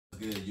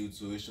good,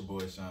 YouTube? It's your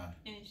boy Sean.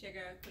 And it's your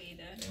girl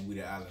Quita. And we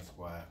the Island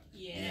Squad.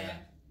 Yeah.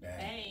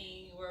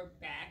 Bang. We're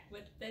back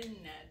with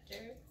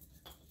another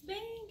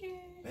banger.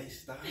 Hey,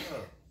 stop.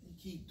 You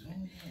keep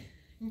doing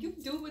that. You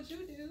do what you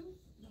do.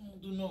 You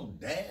don't do no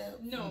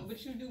dab. No,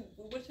 but you do.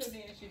 What's your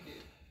dance you do?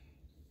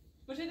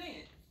 What's your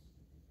dance?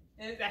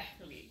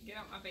 Exactly. Get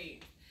out my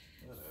face.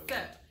 Whatever.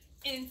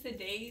 So, in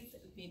today's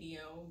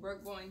video,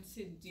 we're going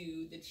to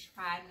do the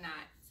Try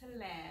Not to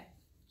Laugh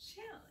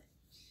challenge.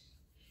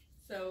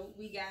 So,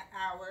 we got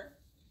our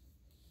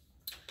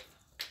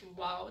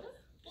water.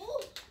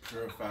 Ooh.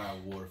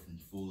 Purified water from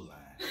Food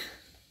Line.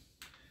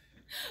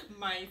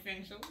 My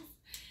essentials.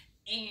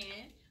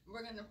 And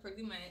we're going to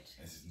pretty much...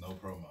 This is no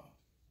promo.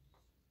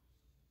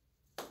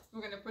 We're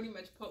going to pretty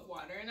much put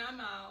water in our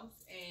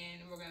mouths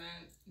and we're going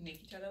to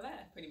make each other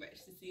laugh pretty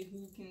much to see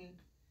who can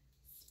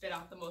spit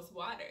out the most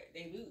water.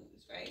 They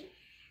lose, right?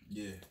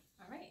 Yeah.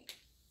 All right.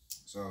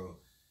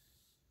 So,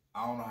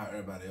 I don't know how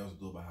everybody else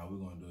do it, but how we're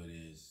going to do it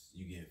is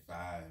you get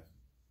 5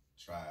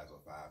 tries or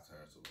 5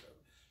 turns or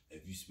whatever.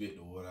 If you spit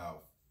the water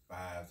out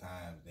 5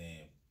 times,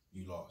 then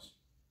you lost.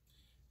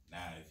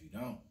 Now, if you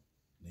don't,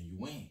 then you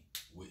win,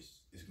 which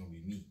is going to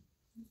be me.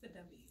 It's a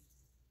W.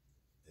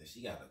 Yeah,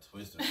 she got a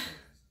twist of things.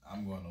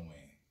 I'm going to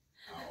win.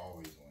 I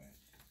always win.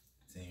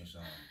 Team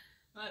Sean.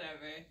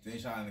 Whatever. Team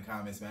Sean in the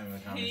comments. Spam in the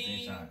comments.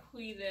 Team Sean.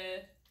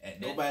 Quita. And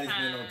nobody's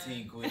been on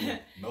Team Quita.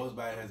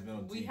 Nobody has been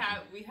on Team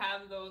Quita. We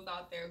have those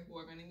out there who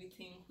are going to be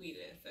Team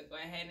Quita. So go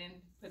ahead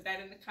and put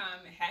that in the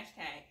comment.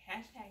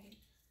 Hashtag it.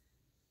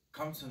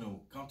 Come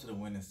to the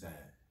winning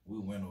side. We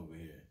win over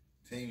here.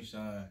 Team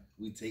Sean,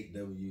 we take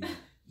W,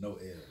 no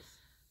L's.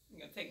 We're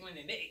going to take one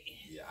today.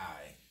 Yeah,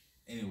 alright.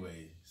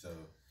 Anyway, so.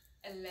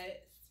 And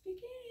let's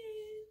begin.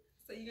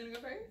 So you going to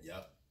go first?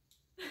 Yep.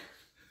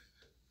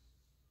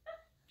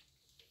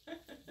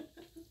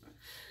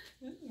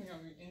 This is going to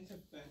be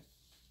interesting.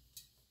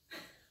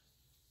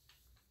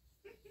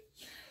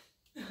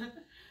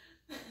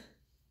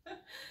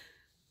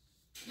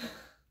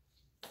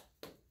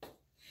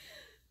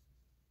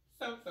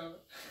 So.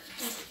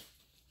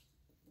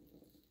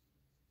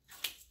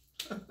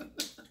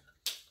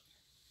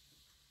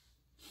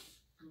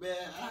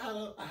 Man,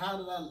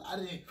 I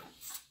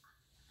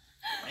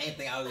didn't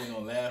think I was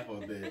gonna laugh a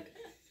bit.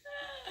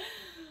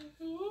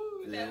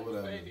 Ooh, yeah, that's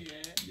whatever. funny,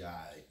 man. Yeah,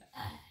 alright.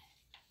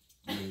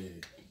 Yeah,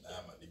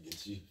 I'm about to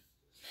get you.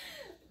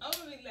 I'm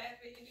gonna be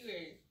laughing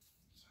anyway.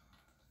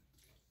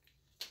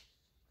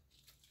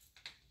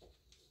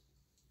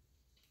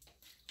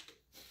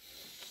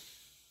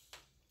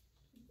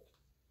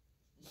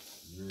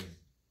 Yeah.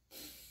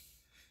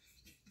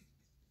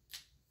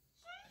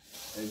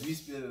 If you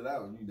spit it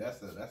out,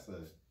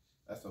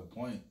 that's a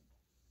point.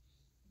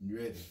 You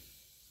ready?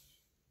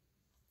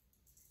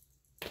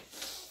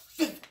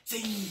 15.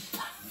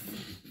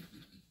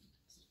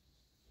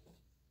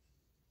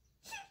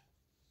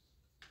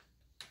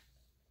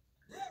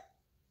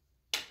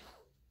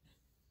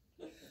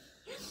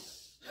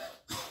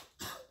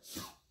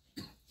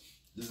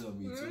 This is gonna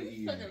be too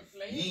easy. You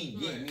ain't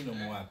getting me no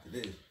more after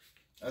this.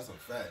 That's a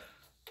fact.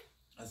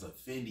 That's a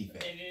Fendi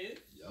fact. It is?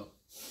 Yup.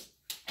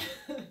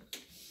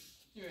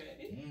 You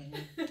ready?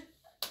 Mm-hmm.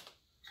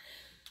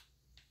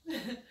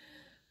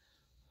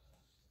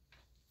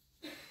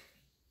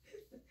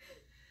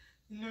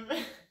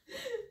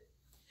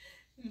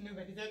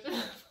 Nobody touches my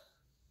boss.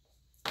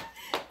 I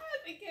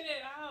have to get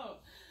it out.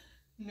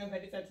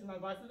 Nobody touches my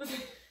boss.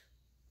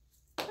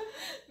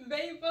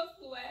 Baby, both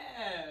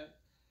laugh.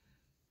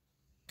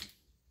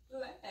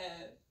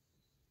 Laugh.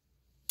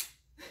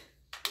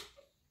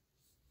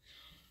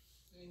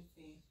 Let me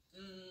see.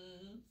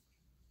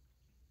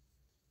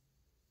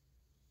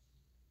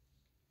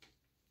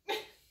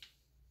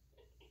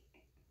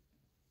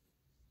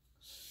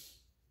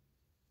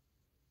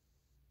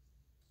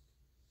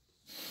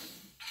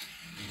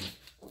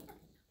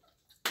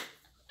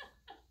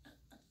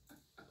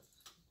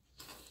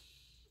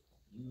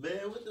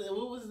 Man, what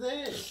was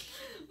that?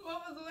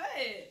 What was what?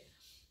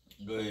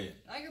 Go ahead.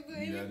 I can do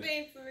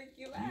anything to make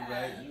you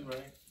laugh. You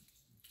right.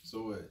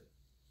 So what?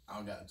 I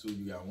don't got 2,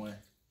 you got 1.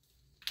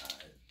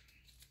 Alright.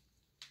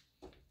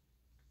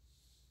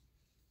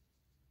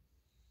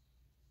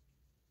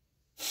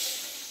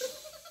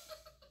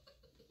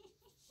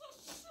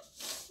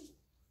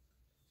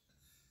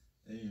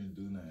 They didn't even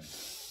do nothing.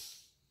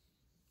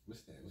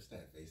 What's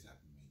that face I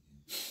be making?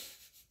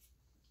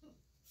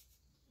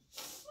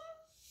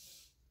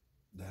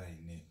 That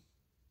ain't it.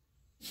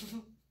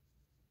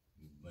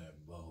 Man,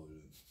 butthole.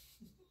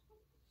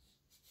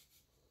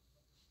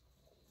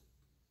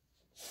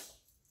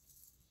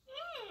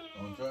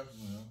 Don't trust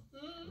me, huh?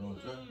 Don't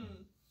trust me.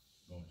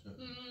 Don't trust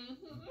me.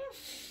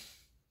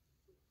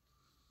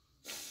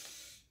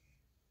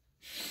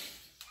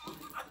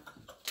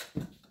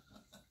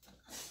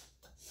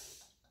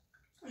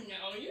 No,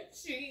 you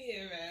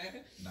cheating, man.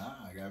 Nah,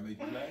 I gotta make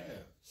you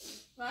laugh.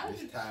 Why are you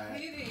It's tired.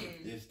 cheating?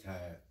 It's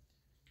tired.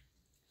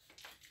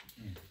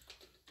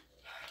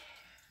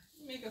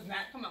 Make us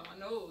not come out my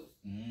nose.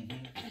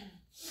 Mm-hmm.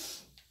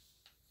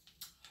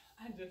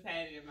 I just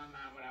had it in my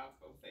mind what I was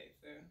supposed to say,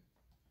 so.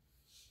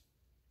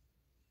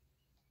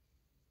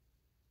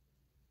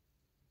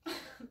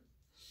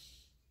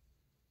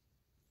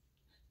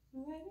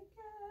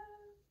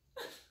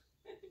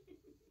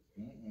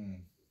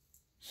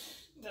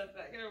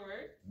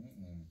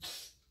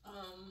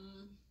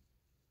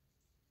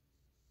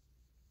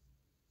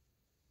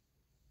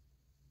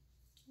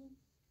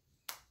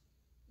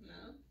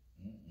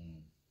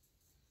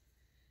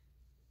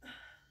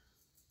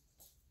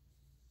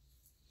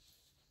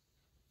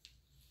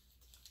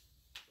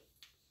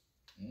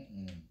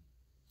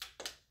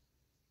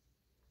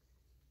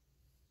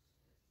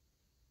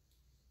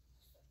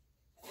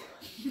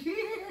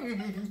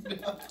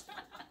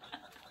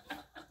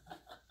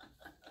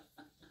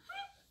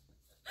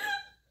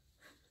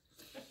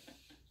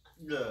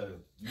 Yeah,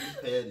 you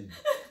petty.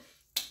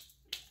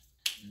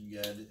 You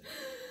got it.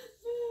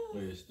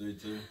 Wait, it's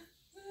 3-2.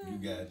 You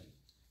got it.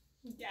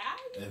 Got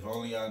it. If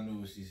only I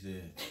knew what she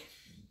said.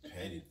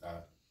 Petty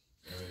thought.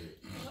 Wait.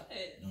 What?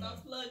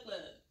 Stop plug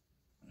club.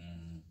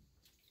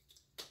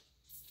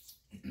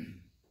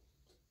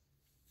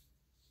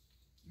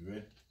 You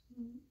ready?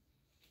 Mm-hmm.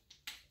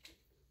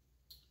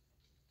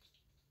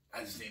 I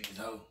just seen this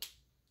hoe.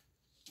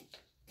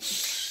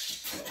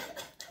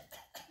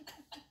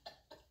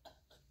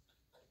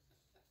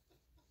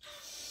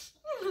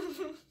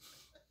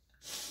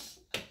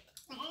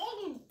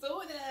 Don't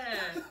do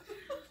that.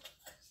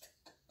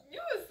 You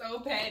were so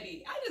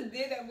petty. I just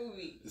did that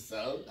movie.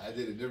 So, I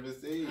did a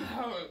different scene.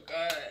 Oh,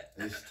 God.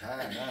 It's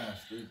tied now.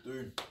 It's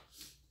 3-3.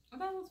 I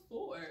thought it was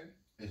 4.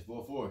 It's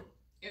 4-4.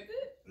 Is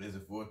it? Is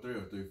it 4-3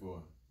 or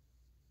 3-4?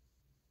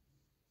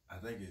 I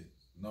think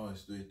it's, no,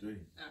 it's 3-3. Okay.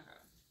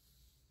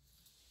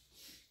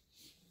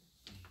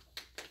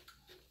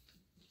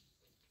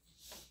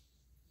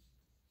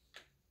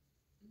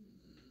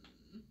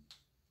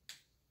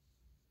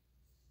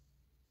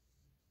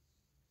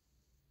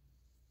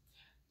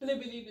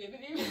 Blibbity,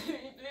 blibbity,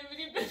 blibbity,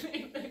 blibbity,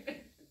 blibbity.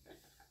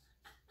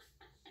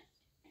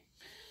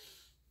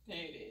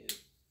 There it is.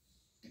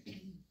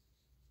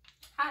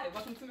 Hi,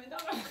 welcome to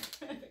McDonald's.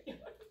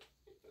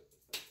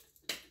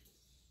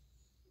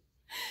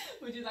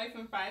 Would you like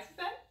some fries with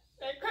that?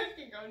 That crunch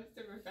can go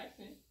into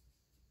perfection.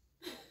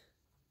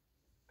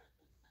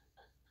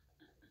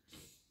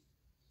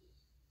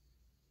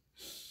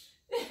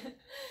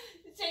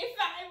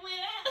 J5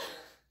 went out.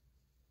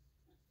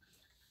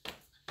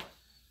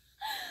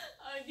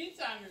 Oh, you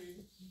trying to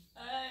be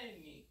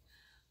funny.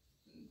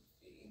 Let's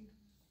see.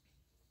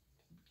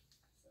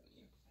 Some of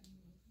your funny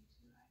movies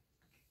you like.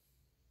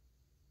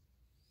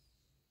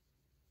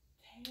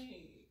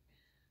 Dang.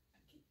 I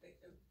keep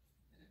thinking of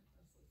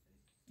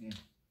Mm.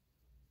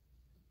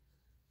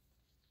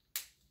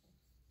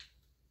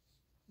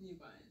 You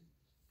won.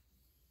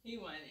 He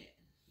won it.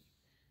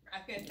 I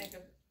couldn't think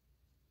of.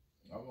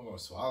 I'm gonna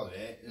swallow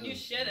that. It You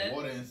was shoulda.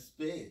 Water and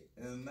spit.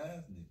 It's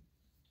nasty.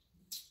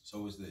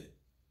 So what's that?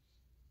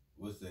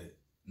 What's that?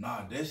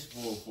 Nah, that's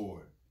 4-4.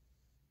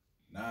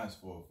 Nah, it's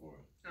 4-4.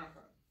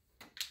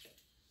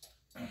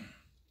 Okay.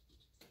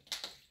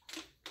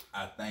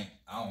 I think.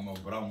 I don't know,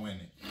 but I'm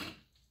winning.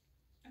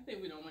 I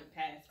think we don't went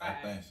past I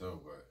 5. think so,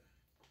 but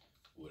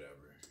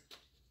whatever.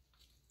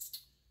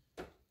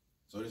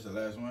 So this the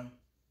last one?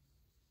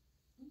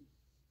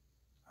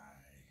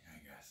 Alright, I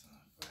got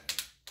something for you.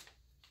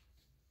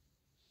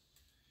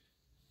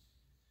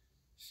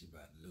 She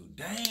about to lose.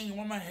 Dang,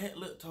 why my head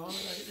look tall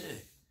like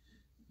that?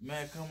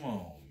 Man, come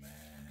on,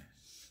 man.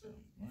 Come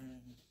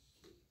on.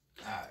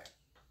 Alright.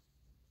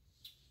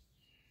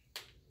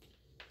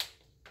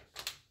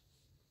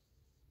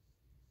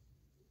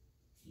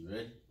 You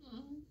ready?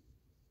 Mm-hmm.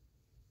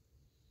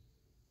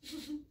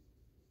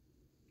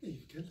 Hey,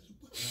 you got a little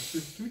boy.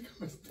 Three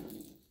cards.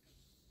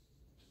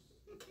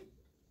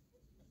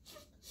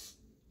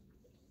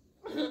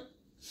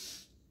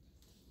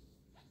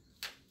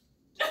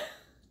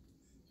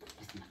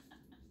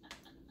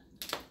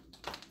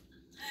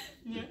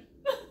 Yeah.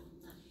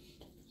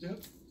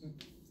 Yep.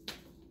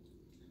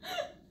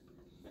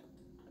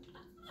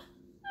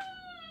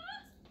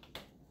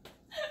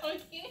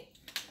 Okay.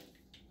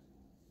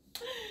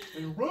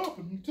 And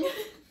robbing me too.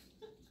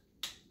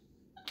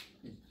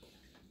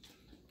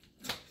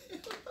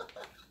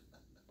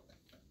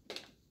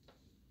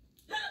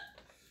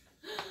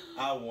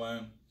 I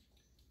won.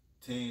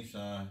 Team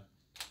Sean,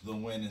 the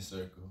winning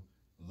circle,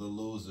 the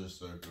loser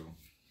circle.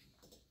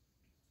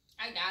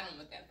 I got him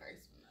with that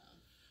first one though.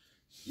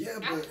 Yeah,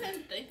 I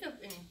couldn't think of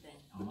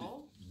anything.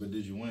 Oh. But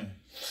did you win?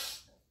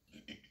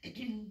 Did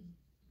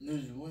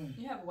you win?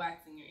 You have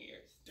wax in your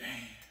ears.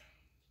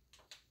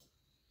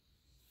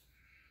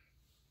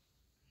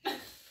 Damn.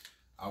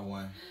 I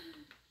won.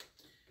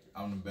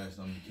 I'm the best.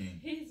 I'm the king.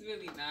 He's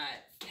really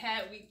not.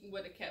 Had we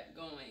would have kept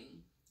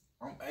going.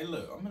 Hey,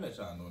 look, I'm gonna let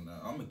y'all know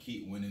now. I'm gonna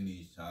keep winning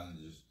these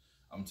challenges.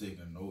 I'm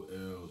taking no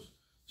L's.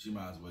 She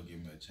might as well give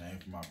me a chain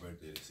for my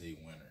birthday to say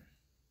winner.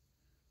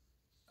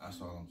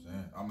 That's all I'm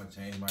saying. I'm gonna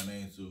change my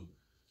name to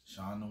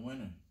Sean the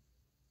Winner.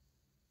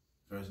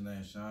 First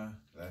name Sean,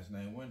 last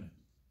name Winner.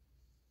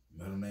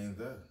 Middle name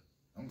The.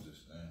 I'm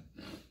just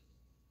saying.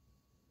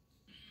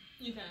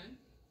 You can.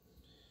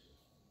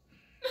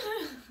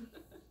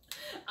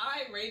 All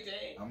right, Ray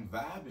J. I'm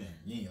vibing.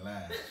 You ain't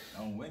lying.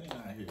 I'm winning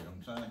out here.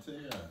 I'm trying to tell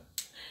y'all.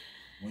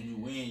 When you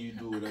win, you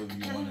do whatever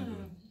you want to do.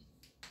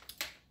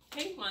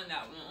 He won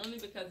that one only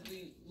because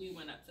we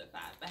went up to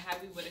 5. But how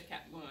we would have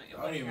kept going?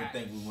 I don't even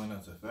think we went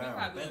up to 5. I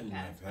probably think we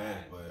went went past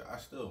past, but I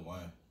still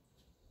won.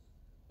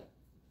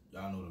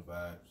 Y'all know the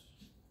vibes.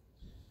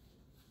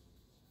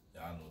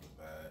 Y'all know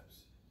the vibes.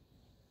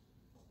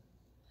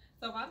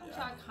 So why don't Yeah,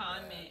 y'all I know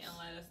comment vibes. and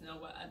let us know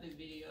what other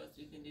videos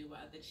we can do, what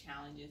other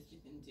challenges we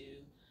can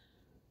do.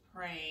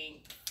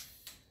 Prank,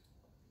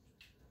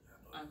 Y'all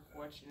know the vibes.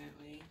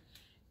 unfortunately.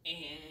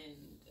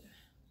 And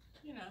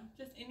you know,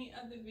 just any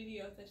other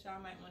videos that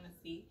y'all might want to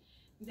see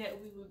that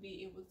we would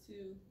be able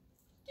to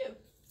do.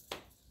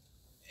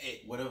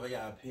 Hey, whatever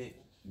y'all pick,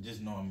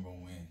 just know I'm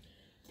gonna win.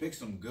 Pick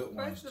some good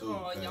ones too. First of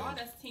all, y'all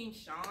that's Team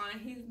Sean.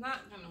 He's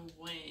not gonna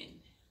win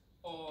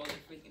all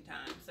the freaking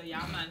time. So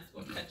y'all might as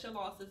well cut your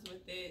losses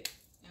with it.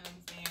 You know what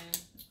I'm saying?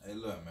 Hey,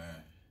 look,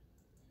 man.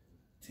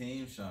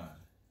 Team Sean,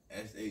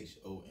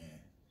 SHON,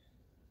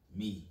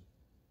 me,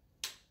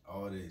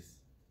 all this,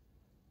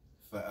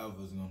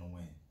 forever's gonna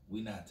win.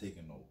 We not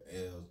taking no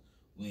L's.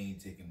 We ain't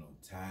taking no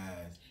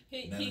ties.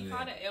 He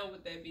caught an L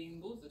with that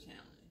Bean Boozle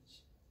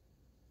challenge.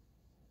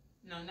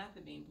 No, not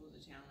the Bean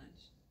Boozle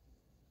challenge.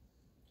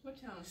 What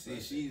challenge?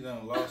 See, she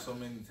done lost so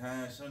many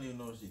times. She don't even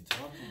know what she's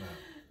talking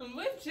about.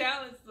 What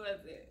challenge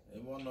was it?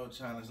 It wasn't no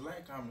challenge.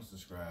 Like, comment,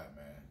 subscribe,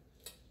 man.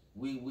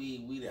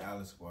 We the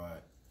Island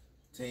Squad.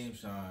 Team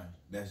Sean,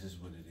 that's just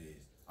what it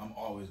is. I'm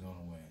always gonna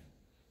win.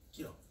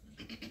 Get off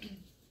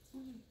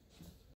me.